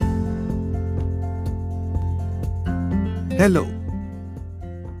Hello.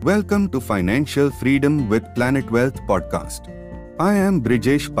 Welcome to Financial Freedom with Planet Wealth podcast. I am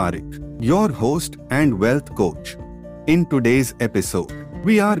Brijesh Parikh, your host and wealth coach. In today's episode,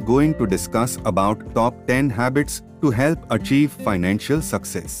 we are going to discuss about top 10 habits to help achieve financial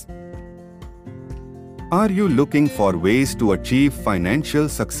success. Are you looking for ways to achieve financial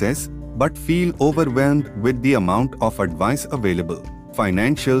success but feel overwhelmed with the amount of advice available?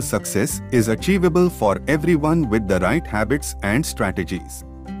 Financial success is achievable for everyone with the right habits and strategies.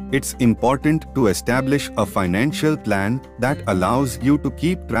 It's important to establish a financial plan that allows you to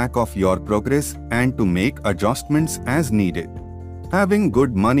keep track of your progress and to make adjustments as needed. Having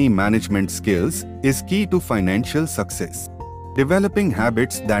good money management skills is key to financial success. Developing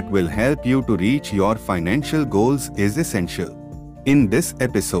habits that will help you to reach your financial goals is essential. In this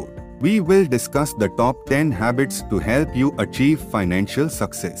episode, we will discuss the top 10 habits to help you achieve financial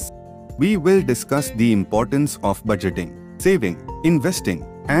success. We will discuss the importance of budgeting, saving, investing,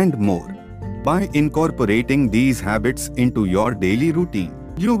 and more. By incorporating these habits into your daily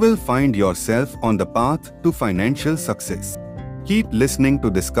routine, you will find yourself on the path to financial success. Keep listening to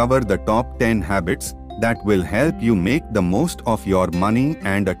discover the top 10 habits that will help you make the most of your money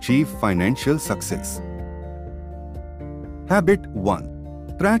and achieve financial success. Habit 1.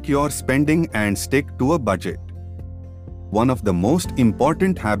 Track your spending and stick to a budget. One of the most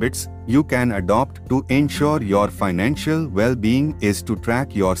important habits you can adopt to ensure your financial well-being is to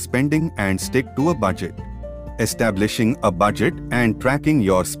track your spending and stick to a budget. Establishing a budget and tracking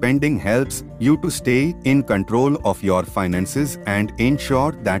your spending helps you to stay in control of your finances and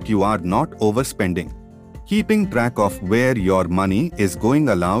ensure that you are not overspending. Keeping track of where your money is going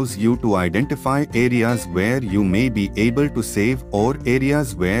allows you to identify areas where you may be able to save or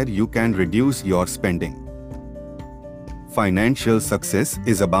areas where you can reduce your spending. Financial success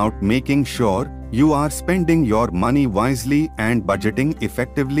is about making sure you are spending your money wisely, and budgeting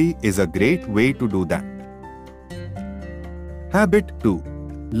effectively is a great way to do that. Habit 2.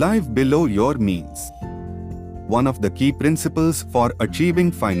 Live below your means. One of the key principles for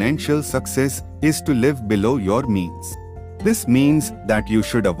achieving financial success is to live below your means. This means that you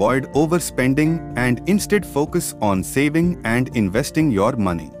should avoid overspending and instead focus on saving and investing your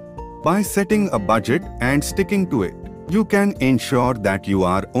money. By setting a budget and sticking to it, you can ensure that you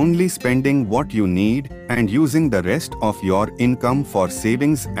are only spending what you need and using the rest of your income for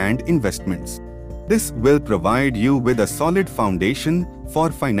savings and investments. This will provide you with a solid foundation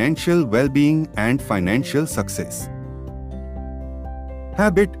for financial well-being and financial success.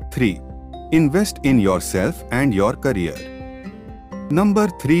 Habit 3. Invest in yourself and your career. Number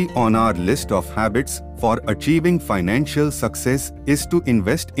 3 on our list of habits for achieving financial success is to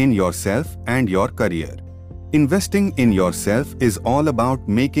invest in yourself and your career. Investing in yourself is all about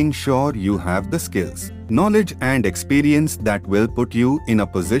making sure you have the skills, knowledge, and experience that will put you in a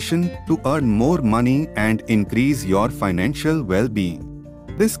position to earn more money and increase your financial well-being.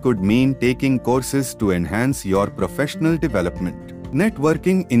 This could mean taking courses to enhance your professional development,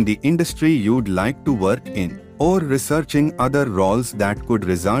 networking in the industry you'd like to work in, or researching other roles that could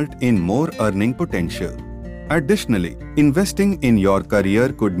result in more earning potential. Additionally, investing in your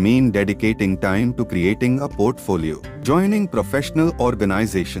career could mean dedicating time to creating a portfolio, joining professional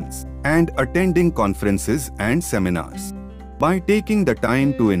organizations, and attending conferences and seminars. By taking the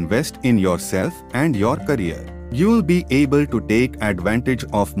time to invest in yourself and your career, you'll be able to take advantage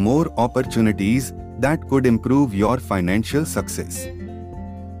of more opportunities that could improve your financial success.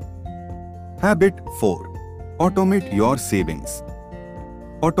 Habit 4. Automate your savings.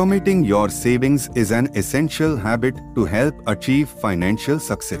 Automating your savings is an essential habit to help achieve financial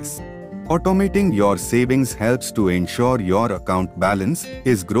success. Automating your savings helps to ensure your account balance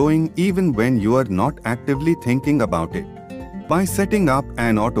is growing even when you are not actively thinking about it. By setting up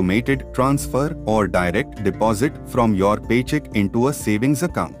an automated transfer or direct deposit from your paycheck into a savings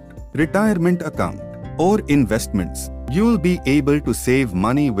account, retirement account, or investments, you'll be able to save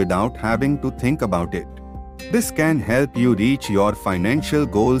money without having to think about it. This can help you reach your financial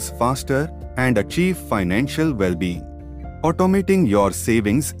goals faster and achieve financial well-being. Automating your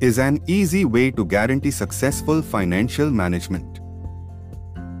savings is an easy way to guarantee successful financial management.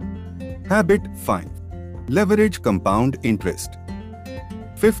 Habit 5. Leverage compound interest.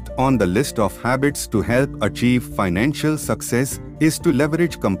 Fifth on the list of habits to help achieve financial success is to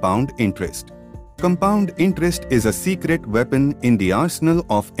leverage compound interest. Compound interest is a secret weapon in the arsenal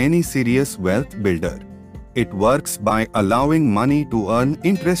of any serious wealth builder. It works by allowing money to earn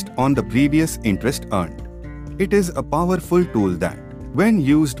interest on the previous interest earned. It is a powerful tool that, when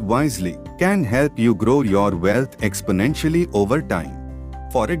used wisely, can help you grow your wealth exponentially over time.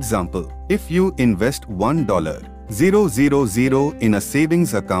 For example, if you invest $1, $0.00 in a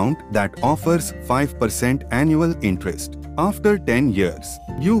savings account that offers 5% annual interest. After 10 years,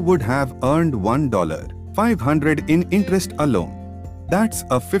 you would have earned $1.500 in interest alone. That's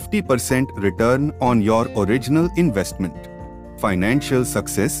a 50% return on your original investment. Financial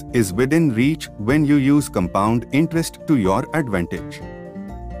success is within reach when you use compound interest to your advantage.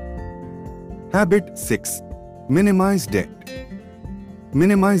 Habit 6. Minimize debt.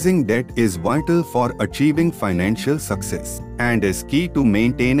 Minimizing debt is vital for achieving financial success and is key to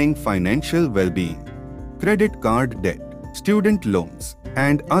maintaining financial well-being. Credit card debt, student loans,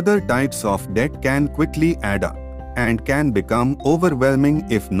 and other types of debt can quickly add up and can become overwhelming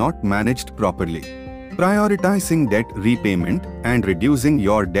if not managed properly. Prioritizing debt repayment and reducing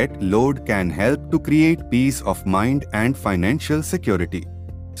your debt load can help to create peace of mind and financial security.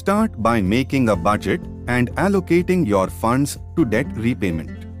 Start by making a budget and allocating your funds to debt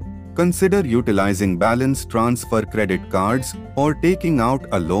repayment. Consider utilizing balance transfer credit cards or taking out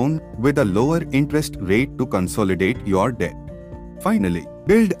a loan with a lower interest rate to consolidate your debt. Finally,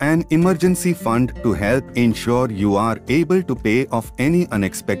 build an emergency fund to help ensure you are able to pay off any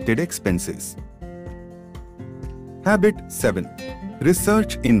unexpected expenses. Habit 7.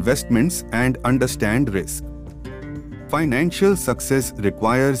 Research investments and understand risk. Financial success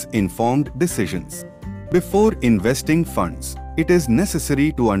requires informed decisions. Before investing funds, it is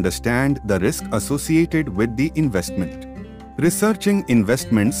necessary to understand the risk associated with the investment. Researching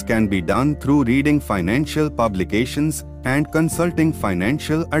investments can be done through reading financial publications and consulting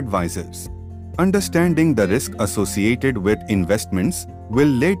financial advisors. Understanding the risk associated with investments will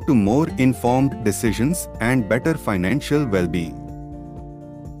lead to more informed decisions and better financial well-being.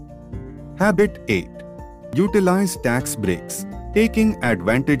 Habit 8. Utilize tax breaks. Taking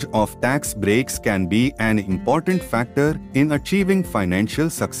advantage of tax breaks can be an important factor in achieving financial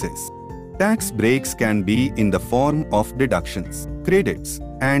success. Tax breaks can be in the form of deductions, credits,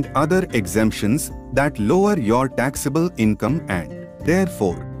 and other exemptions that lower your taxable income and,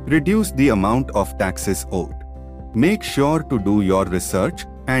 therefore, reduce the amount of taxes owed. Make sure to do your research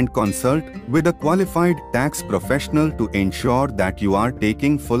and consult with a qualified tax professional to ensure that you are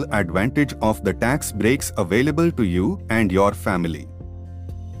taking full advantage of the tax breaks available to you and your family.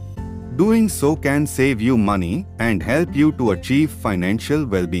 Doing so can save you money and help you to achieve financial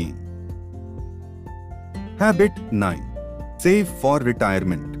well-being. Habit 9. Save for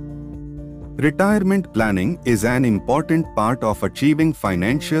retirement. Retirement planning is an important part of achieving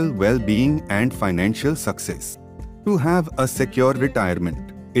financial well-being and financial success. To have a secure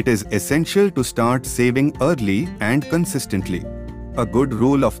retirement, it is essential to start saving early and consistently. A good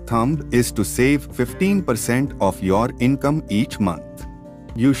rule of thumb is to save 15% of your income each month.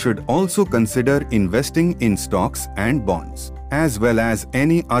 You should also consider investing in stocks and bonds, as well as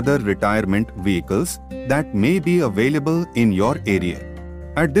any other retirement vehicles that may be available in your area.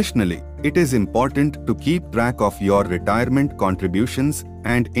 Additionally, it is important to keep track of your retirement contributions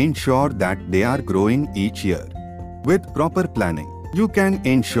and ensure that they are growing each year. With proper planning, you can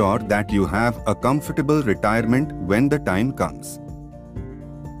ensure that you have a comfortable retirement when the time comes.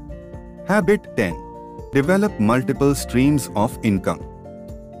 Habit 10. Develop multiple streams of income.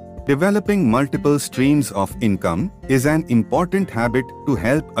 Developing multiple streams of income is an important habit to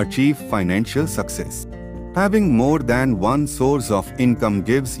help achieve financial success. Having more than one source of income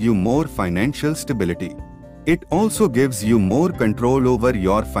gives you more financial stability. It also gives you more control over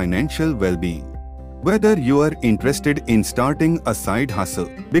your financial well-being. Whether you are interested in starting a side hustle,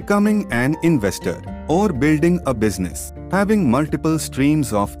 becoming an investor, or building a business, having multiple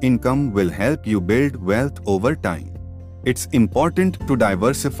streams of income will help you build wealth over time. It's important to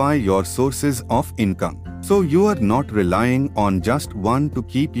diversify your sources of income, so you are not relying on just one to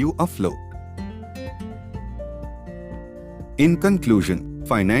keep you afloat. In conclusion,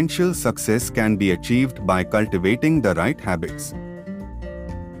 financial success can be achieved by cultivating the right habits.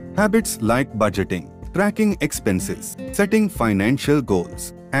 Habits like budgeting, tracking expenses, setting financial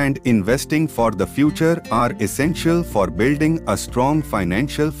goals, and investing for the future are essential for building a strong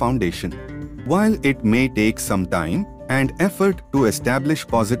financial foundation. While it may take some time and effort to establish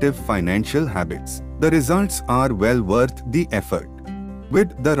positive financial habits, the results are well worth the effort.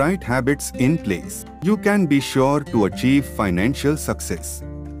 With the right habits in place, you can be sure to achieve financial success.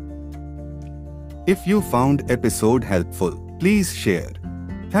 If you found episode helpful, please share.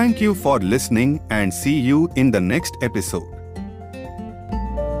 Thank you for listening and see you in the next episode.